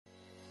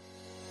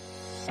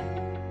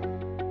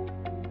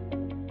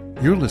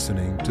You're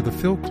listening to the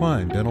Phil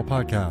Klein Dental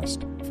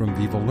Podcast from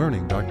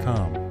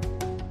VivaLearning.com.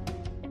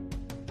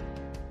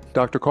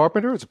 Dr.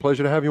 Carpenter, it's a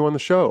pleasure to have you on the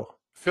show.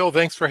 Phil,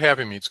 thanks for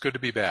having me. It's good to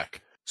be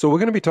back. So we're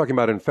going to be talking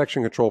about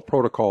infection control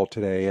protocol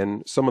today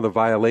and some of the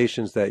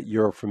violations that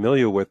you're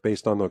familiar with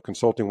based on the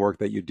consulting work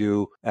that you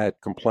do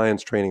at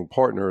Compliance Training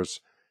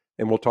Partners.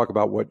 And we'll talk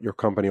about what your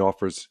company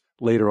offers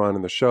later on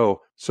in the show.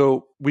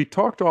 So we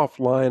talked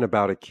offline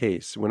about a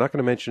case. We're not going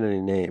to mention any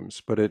names,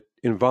 but it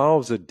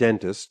involves a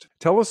dentist.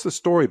 Tell us the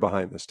story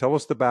behind this. Tell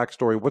us the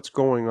backstory. What's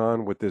going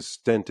on with this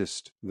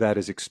dentist that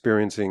is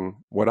experiencing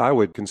what I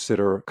would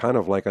consider kind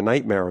of like a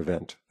nightmare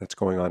event that's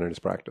going on in his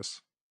practice?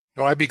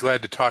 No, I'd be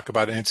glad to talk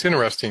about it. And it's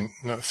interesting,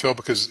 Phil,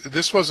 because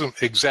this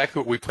wasn't exactly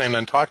what we planned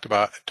on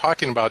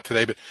talking about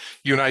today, but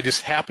you and I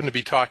just happened to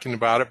be talking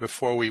about it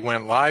before we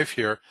went live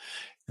here.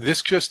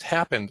 This just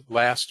happened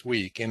last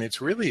week, and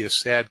it's really a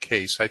sad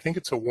case. I think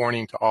it's a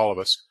warning to all of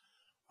us.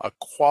 A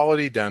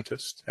quality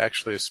dentist,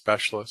 actually a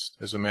specialist,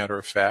 as a matter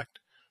of fact,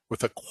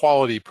 with a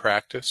quality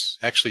practice,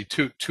 actually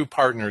two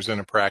partners in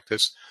a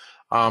practice,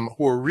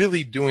 who are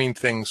really doing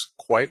things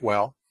quite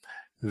well.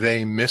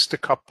 They missed a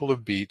couple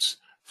of beats,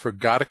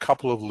 forgot a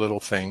couple of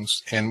little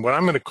things, and what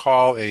I'm going to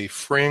call a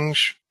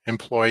fringe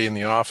employee in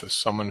the office,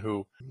 someone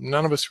who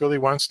none of us really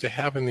wants to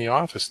have in the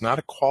office, not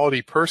a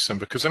quality person.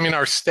 Because, I mean,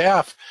 our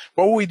staff,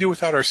 what would we do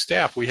without our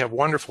staff? We have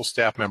wonderful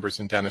staff members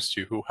in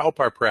dentistry who help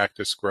our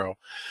practice grow.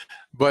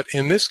 But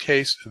in this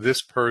case,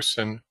 this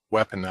person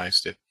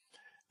weaponized it.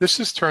 This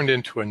has turned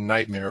into a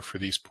nightmare for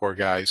these poor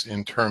guys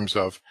in terms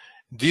of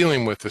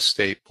dealing with the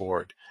state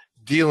board,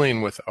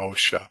 dealing with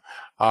OSHA,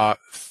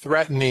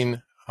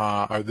 threatening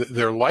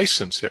their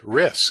license at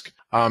risk.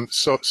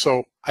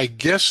 So I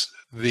guess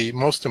the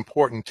most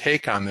important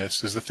take on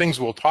this is the things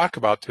we'll talk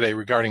about today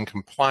regarding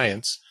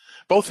compliance,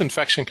 both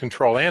infection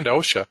control and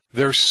OSHA.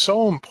 They're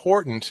so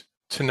important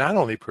to not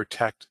only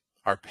protect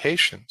our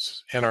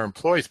patients and our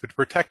employees, but to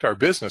protect our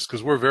business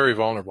because we're very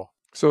vulnerable.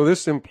 So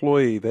this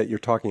employee that you're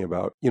talking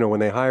about, when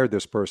they hired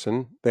this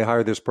person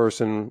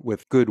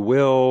with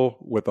goodwill,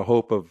 with the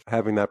hope of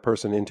having that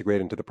person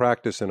integrate into the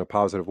practice in a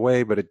positive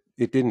way, but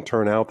it didn't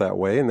turn out that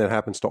way, and that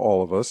happens to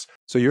all of us.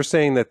 So you're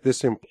saying that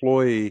this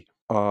employee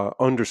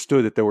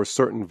understood that there were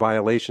certain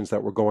violations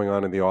that were going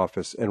on in the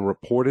office and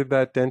reported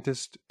that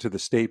dentist to the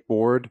state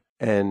board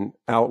and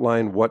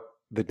outlined what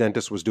the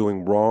dentist was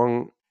doing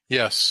wrong?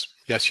 Yes,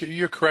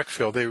 you're correct,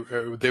 Phil.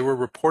 They were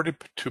reported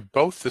to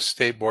both the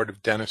State Board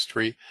of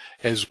Dentistry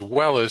as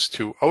well as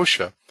to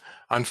OSHA.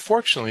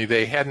 Unfortunately,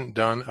 they hadn't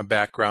done a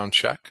background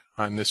check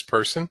on this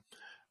person.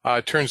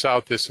 It turns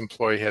out this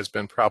employee has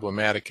been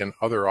problematic in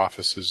other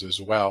offices as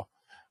well.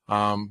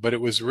 But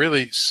it was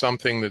really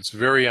something that's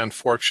very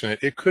unfortunate.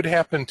 It could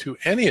happen to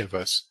any of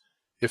us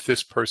if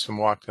this person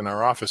walked in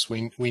our office.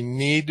 We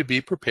need to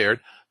be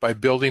prepared by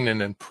building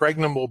an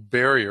impregnable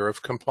barrier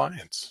of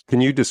compliance.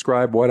 Can you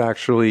describe what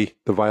actually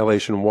the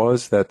violation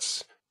was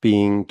that's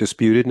being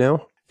disputed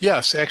now?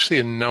 Yes, actually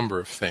a number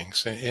of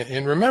things.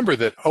 And remember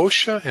that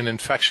OSHA and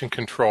infection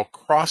control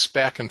cross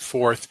back and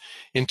forth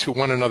into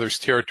one another's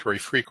territory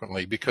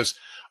frequently because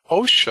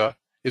OSHA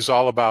is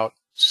all about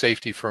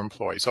safety for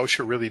employees.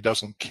 OSHA really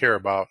doesn't care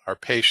about our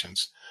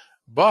patients.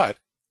 But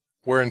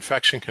where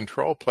infection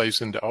control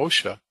plays into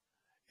OSHA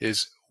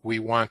is we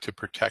want to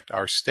protect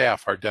our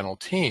staff, our dental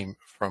team,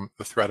 from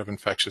the threat of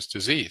infectious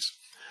disease.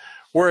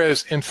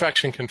 Whereas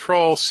infection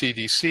control,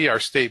 CDC, our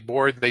state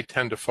board, they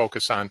tend to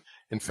focus on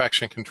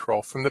infection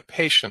control from the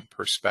patient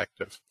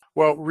perspective.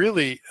 Well,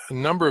 really, a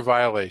number of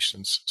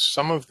violations.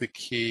 Some of the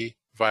key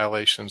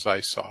violations I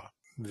saw,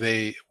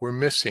 they were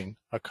missing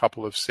a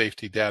couple of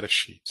safety data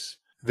sheets.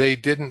 They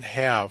didn't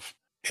have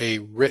a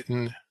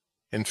written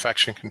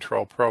infection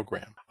control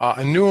program.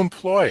 A new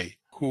employee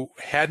who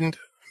hadn't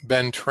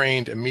been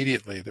trained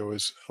immediately, there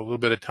was a little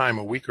bit of time,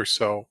 a week or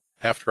so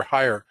after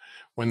hire,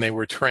 when they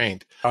were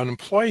trained. An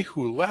employee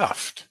who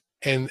left,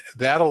 and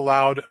that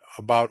allowed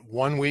about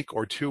 1 week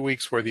or 2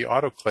 weeks where the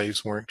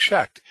autoclaves weren't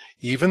checked.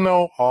 Even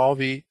though all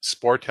the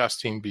spore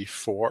testing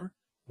before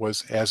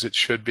was as it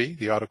should be,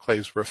 the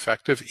autoclaves were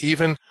effective,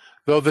 even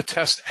though the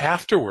tests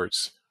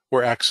afterwards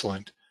were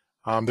excellent.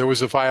 There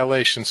was a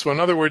violation. So in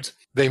other words,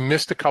 they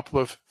missed a couple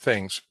of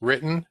things: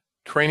 written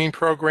training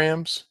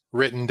programs,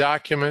 written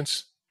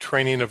documents,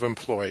 training of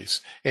employees.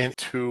 And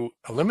to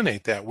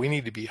eliminate that, we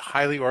need to be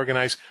highly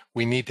organized.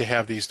 We need to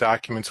have these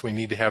documents. We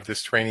need to have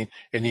this training.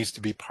 It needs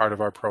to be part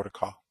of our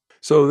protocol.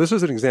 So this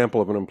is an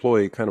example of an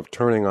employee kind of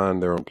turning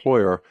on their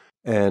employer,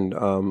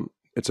 and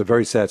it's a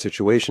very sad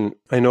situation.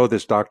 I know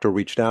this doctor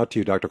reached out to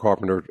you, Dr.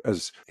 Carpenter,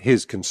 as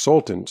his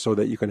consultant so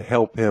that you can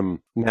help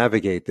him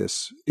navigate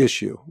this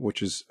issue,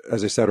 which is,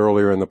 as I said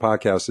earlier in the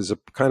podcast, is a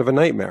kind of a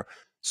nightmare.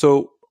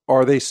 So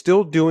are they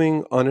still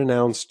doing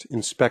unannounced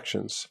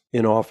inspections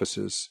in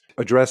offices?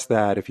 Address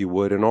that, if you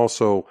would, and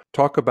also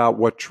talk about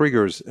what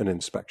triggers an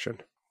inspection.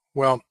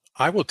 Well,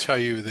 I will tell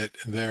you that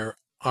there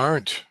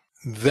aren't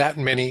that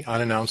many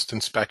unannounced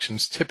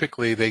inspections.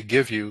 Typically, they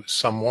give you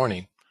some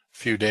warning, a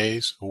few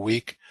days, a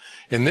week.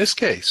 In this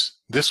case,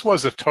 this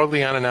was a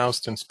totally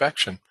unannounced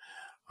inspection.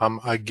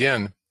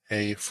 Again,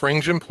 a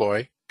fringe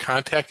employee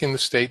contacting the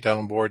state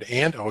dental board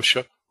and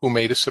OSHA, who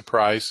made a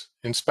surprise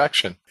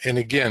inspection. And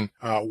again,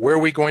 where are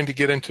we going to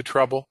get into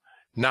trouble?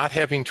 Not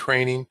having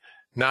training,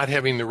 not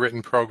having the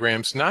written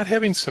programs, not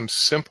having some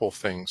simple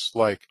things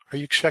like, are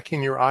you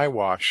checking your eye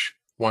wash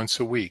once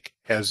a week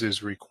as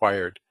is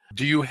required?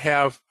 Do you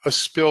have a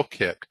spill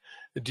kit?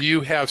 Do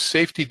you have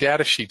safety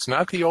data sheets,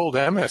 not the old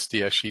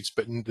MSDS sheets,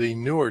 but the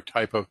newer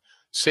type of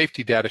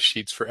safety data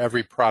sheets for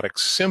every product?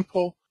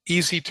 Simple,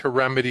 easy to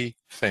remedy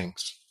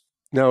things.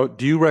 Now,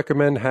 do you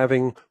recommend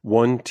having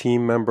one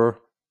team member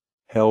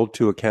held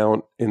to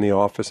account in the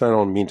office? I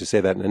don't mean to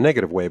say that in a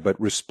negative way, but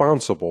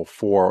responsible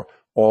for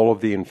all of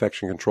the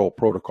infection control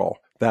protocol,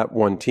 that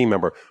one team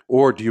member?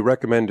 Or do you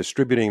recommend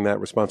distributing that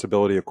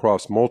responsibility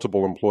across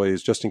multiple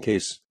employees just in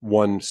case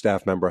one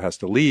staff member has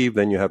to leave?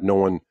 Then you have no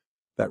one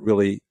that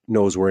really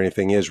knows where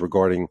anything is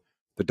regarding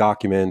the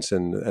documents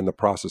and the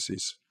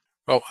processes.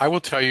 Well, I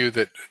will tell you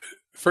that,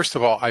 first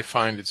of all, I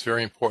find it's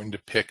very important to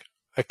pick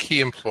a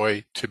key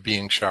employee to be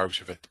in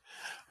charge of it.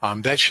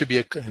 That should be,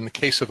 in the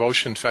case of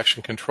OSHA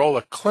infection control,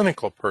 a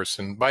clinical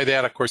person. By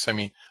that, of course, I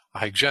mean a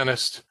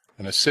hygienist,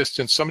 an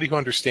assistant, somebody who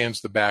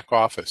understands the back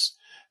office.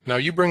 Now,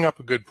 you bring up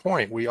a good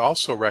point. We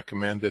also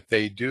recommend that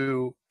they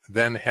do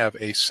then have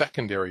a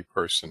secondary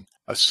person,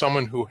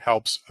 someone who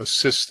helps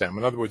assist them.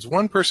 In other words,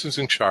 one person's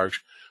in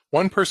charge,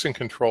 one person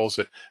controls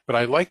it, but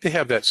I'd like to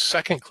have that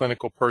second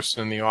clinical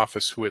person in the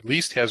office who at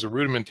least has a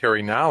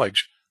rudimentary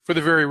knowledge for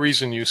the very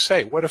reason you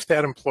say. What if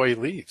that employee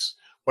leaves?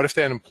 What if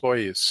that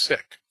employee is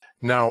sick?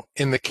 Now,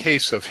 in the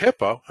case of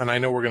HIPAA, and I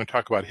know we're going to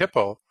talk about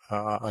HIPAA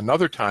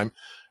another time,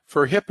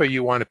 for HIPAA,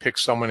 you want to pick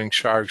someone in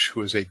charge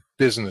who is a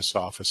business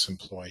office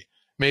employee,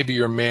 maybe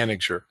your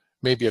manager,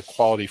 maybe a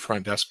quality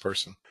front desk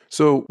person.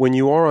 So when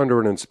you are under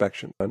an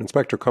inspection, an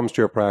inspector comes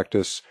to your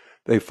practice,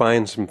 they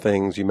find some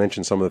things, you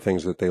mentioned some of the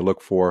things that they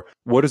look for.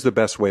 What is the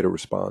best way to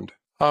respond?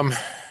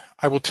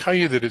 I will tell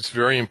you that it's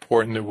very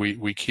important that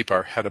we keep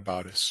our head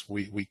about us.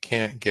 We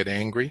can't get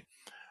angry.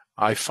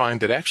 I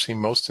find that actually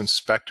most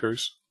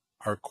inspectors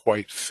are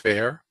quite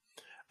fair.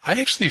 I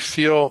actually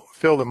feel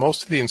that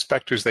most of the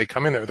inspectors, they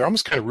come in there, they're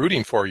almost kind of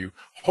rooting for you,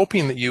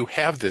 hoping that you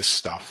have this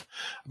stuff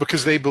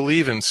because they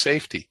believe in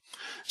safety.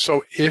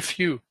 So if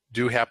you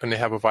do happen to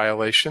have a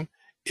violation,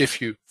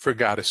 if you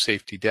forgot a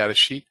safety data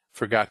sheet,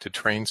 forgot to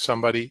train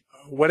somebody,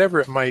 whatever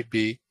it might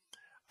be,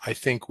 I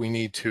think we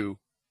need to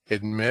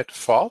admit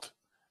fault.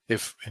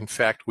 If, in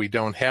fact, we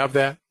don't have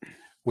that,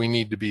 we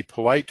need to be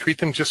polite, treat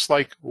them just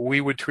like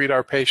we would treat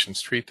our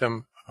patients, treat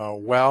them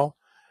well.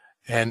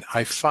 And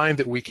I find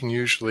that we can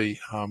usually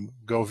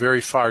go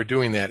very far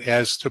doing that,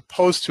 as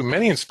opposed to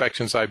many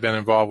inspections I've been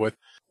involved with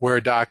where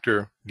a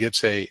doctor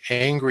gets an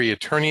angry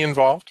attorney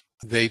involved.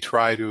 They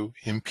try to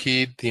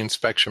impede the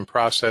inspection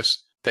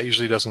process. That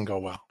usually doesn't go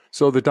well.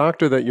 So the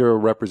doctor that you're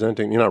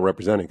representing, you're not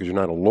representing because you're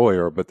not a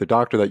lawyer, but the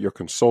doctor that you're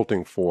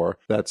consulting for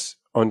that's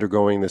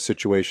undergoing the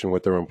situation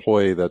with their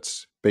employee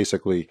that's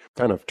basically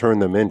kind of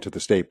turned them into the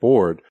state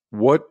board,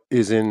 what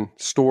is in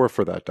store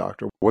for that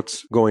doctor?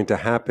 What's going to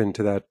happen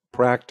to that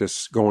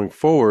practice going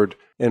forward,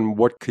 and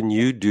what can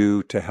you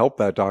do to help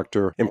that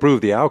doctor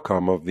improve the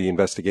outcome of the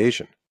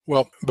investigation?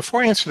 Well,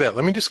 before I answer that,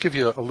 let me just give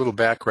you a little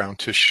background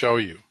to show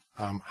you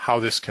how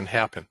this can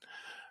happen.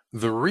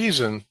 The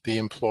reason the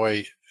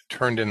employee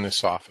turned in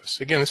this office,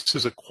 again, this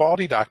is a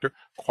quality doctor,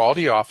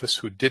 quality office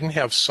who didn't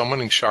have someone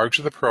in charge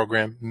of the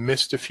program,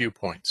 missed a few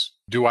points.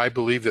 Do I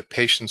believe that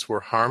patients were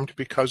harmed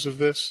because of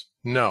this?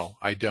 No,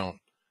 I don't.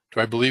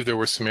 Do I believe there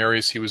were some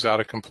areas he was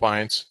out of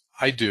compliance?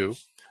 I do.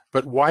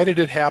 But why did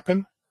it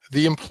happen?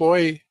 The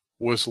employee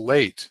was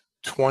late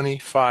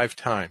 25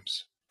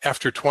 times.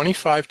 After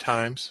 25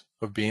 times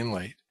of being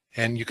late,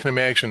 and you can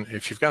imagine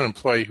if you've got an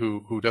employee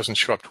who doesn't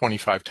show up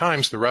 25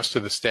 times, the rest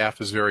of the staff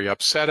is very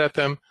upset at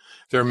them.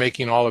 They're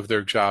making all of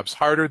their jobs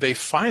harder. They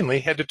finally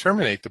had to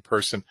terminate the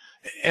person.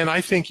 And I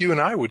think you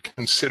and I would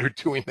consider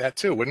doing that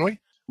too, wouldn't we?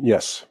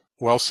 Yes.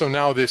 Well, so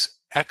now this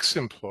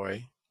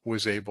ex-employee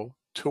was able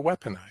to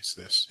weaponize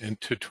this and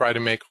to try to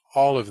make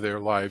all of their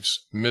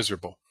lives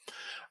miserable.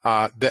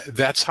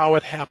 That's how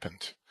it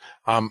happened.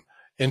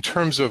 In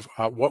terms of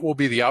what will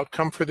be the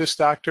outcome for this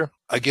doctor,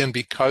 again,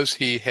 because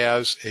he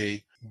has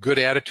a good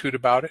attitude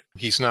about it,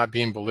 he's not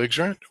being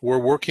belligerent, we're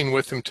working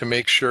with him to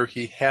make sure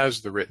he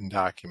has the written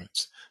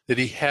documents, that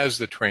he has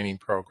the training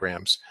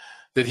programs,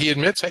 that he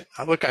admits, hey,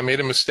 look, I made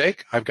a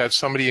mistake. I've got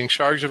somebody in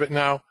charge of it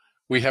now.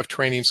 We have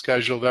training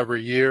scheduled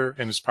every year,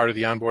 and as part of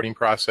the onboarding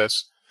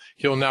process,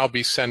 he'll now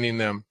be sending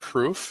them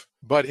proof.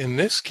 But in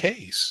this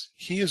case,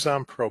 he is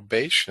on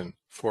probation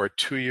for a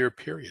 2-year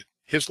period.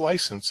 His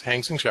license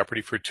hangs in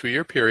jeopardy for a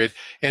 2-year period,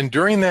 and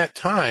during that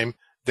time,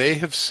 they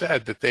have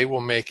said that they will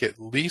make at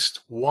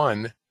least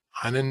one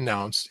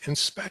unannounced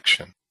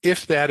inspection.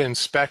 If that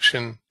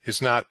inspection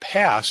is not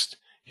passed,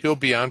 he'll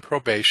be on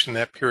probation.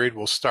 That period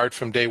will start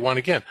from day one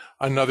again,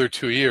 another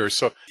 2 years.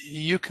 So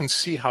you can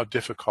see how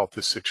difficult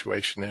this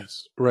situation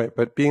is. Right,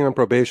 but being on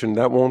probation,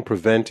 that won't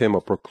prevent him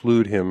or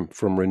preclude him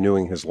from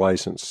renewing his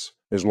license,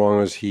 as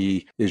long as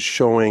he is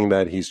showing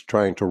that he's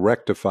trying to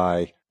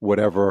rectify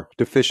whatever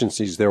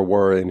deficiencies there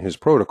were in his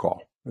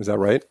protocol. Is that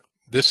right?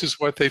 This is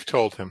what they've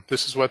told him.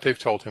 This is what they've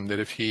told him, that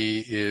if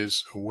he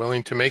is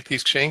willing to make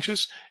these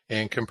changes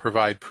and can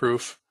provide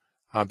proof,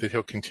 that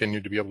he'll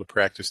continue to be able to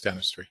practice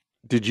dentistry.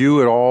 Did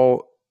you at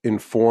all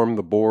inform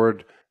the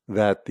board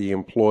that the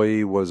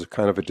employee was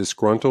kind of a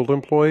disgruntled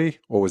employee,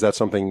 or was that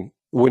something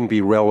wouldn't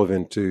be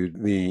relevant to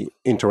the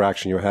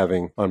interaction you're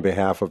having on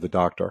behalf of the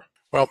doctor?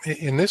 Well,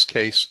 in this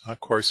case, of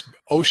course,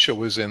 OSHA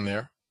was in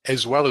there,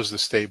 as well as the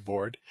state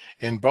board.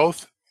 In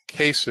both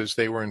cases,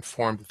 they were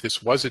informed that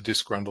this was a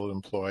disgruntled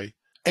employee.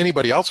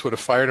 Anybody else would have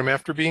fired him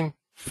after being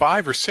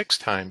 5 or 6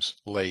 times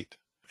late.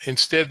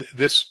 Instead,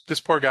 this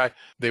poor guy,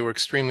 they were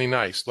extremely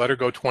nice. Let her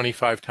go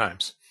 25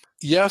 times.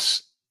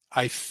 Yes,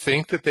 I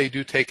think that they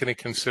do take into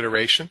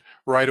consideration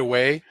right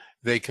away.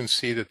 They can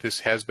see that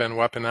this has been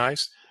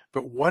weaponized.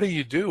 But what do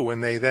you do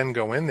when they then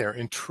go in there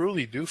and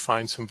truly do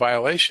find some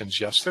violations?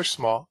 Yes, they're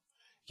small.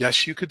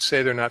 Yes, you could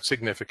say they're not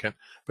significant,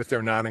 but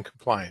they're not in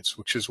compliance,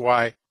 which is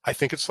why I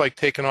think it's like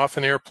taking off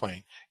an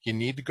airplane. You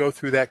need to go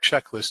through that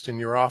checklist in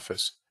your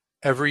office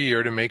every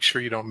year to make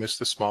sure you don't miss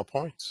the small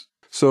points.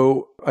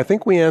 So I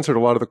think we answered a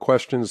lot of the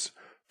questions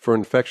for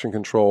infection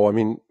control. I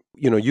mean,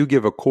 you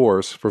give a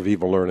course for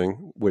Viva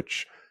Learning,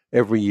 which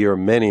every year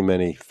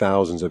many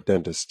thousands of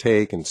dentists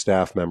take, and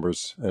staff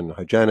members and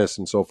hygienists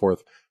and so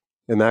forth.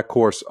 And that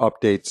course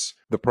updates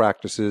the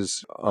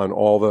practices on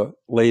all the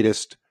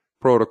latest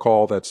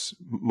protocol that's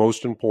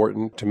most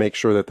important to make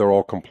sure that they're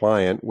all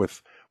compliant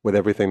with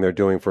everything they're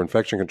doing for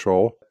infection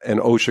control. And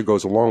OSHA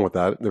goes along with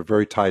that. They're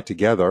very tied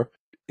together.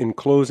 In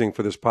closing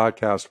for this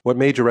podcast, what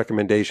major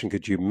recommendation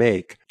could you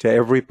make to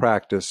every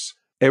practice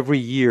every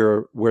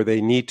year where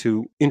they need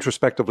to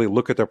introspectively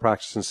look at their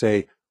practice and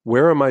say,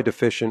 where am I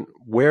deficient?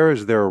 Where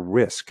is there a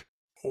risk?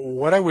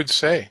 What I would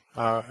say,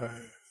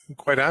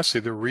 quite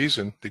honestly,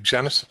 the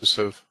genesis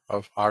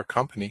of our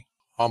company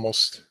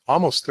almost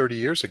 30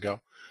 years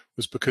ago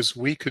was because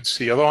we could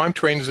see, although I'm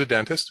trained as a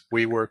dentist,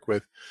 we work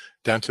with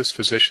dentists,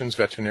 physicians,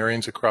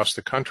 veterinarians across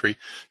the country,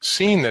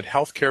 seeing that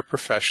healthcare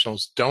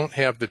professionals don't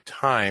have the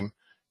time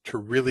to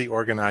really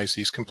organize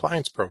these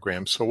compliance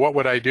programs. So what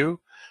would I do?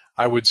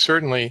 I would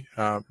certainly,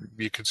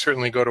 you could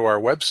certainly go to our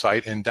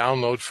website and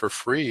download for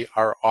free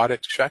our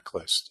audit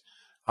checklist.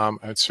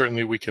 And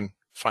certainly we can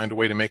find a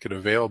way to make it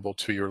available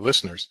to your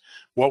listeners.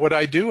 What would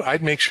I do?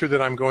 I'd make sure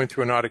that I'm going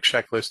through an audit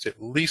checklist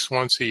at least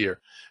once a year,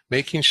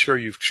 making sure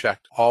you've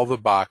checked all the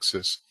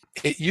boxes.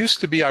 It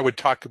used to be I would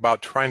talk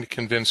about trying to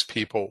convince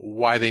people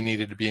why they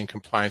needed to be in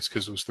compliance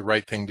because it was the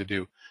right thing to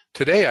do.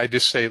 Today, I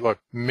just say, look,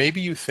 maybe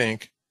you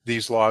think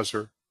these laws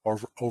are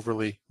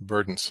overly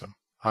burdensome.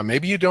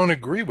 Maybe you don't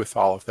agree with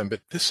all of them,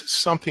 but this is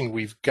something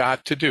we've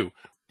got to do.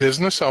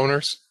 Business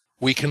owners,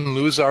 we can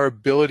lose our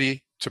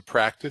ability to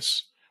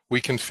practice.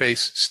 We can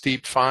face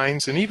steep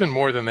fines, and even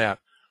more than that,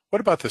 what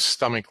about the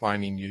stomach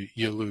lining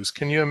you lose?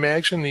 Can you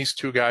imagine these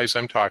two guys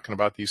I'm talking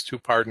about, these two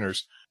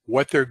partners,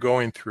 what they're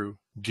going through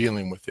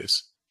dealing with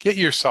this? Get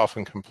yourself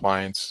in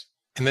compliance,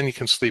 and then you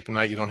can sleep at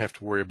night. You don't have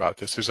to worry about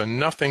this. There's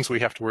enough things we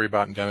have to worry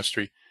about in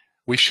dentistry.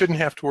 We shouldn't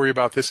have to worry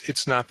about this.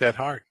 It's not that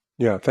hard.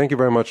 Yeah, thank you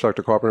very much,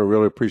 Dr. Carpenter.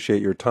 Really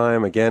appreciate your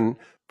time. Again,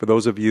 for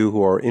those of you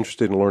who are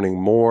interested in learning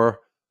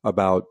more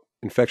about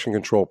infection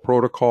control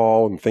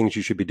protocol and things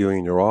you should be doing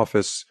in your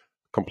office,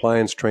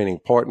 Compliance Training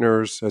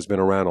Partners has been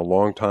around a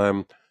long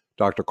time.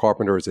 Dr.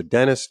 Carpenter is a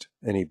dentist,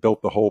 and he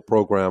built the whole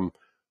program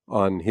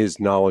on his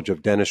knowledge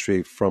of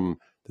dentistry from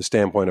the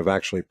standpoint of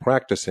actually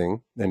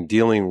practicing and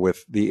dealing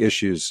with the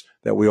issues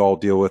that we all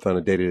deal with on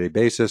a day-to-day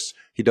basis.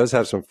 He does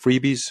have some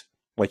freebies,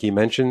 like he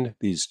mentioned,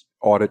 these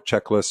audit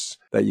checklists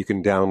that you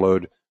can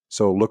download.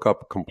 So look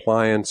up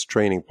Compliance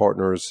Training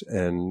Partners,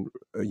 and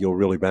you'll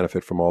really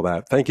benefit from all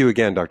that. Thank you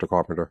again, Dr.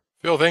 Carpenter.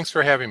 Phil, thanks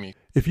for having me.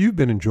 If you've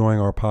been enjoying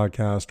our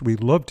podcast,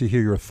 we'd love to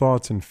hear your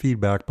thoughts and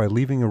feedback by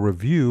leaving a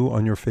review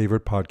on your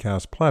favorite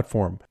podcast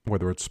platform,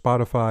 whether it's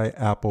Spotify,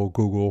 Apple,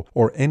 Google,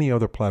 or any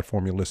other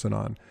platform you listen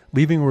on.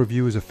 Leaving a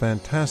review is a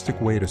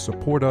fantastic way to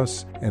support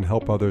us and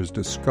help others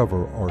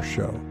discover our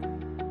show.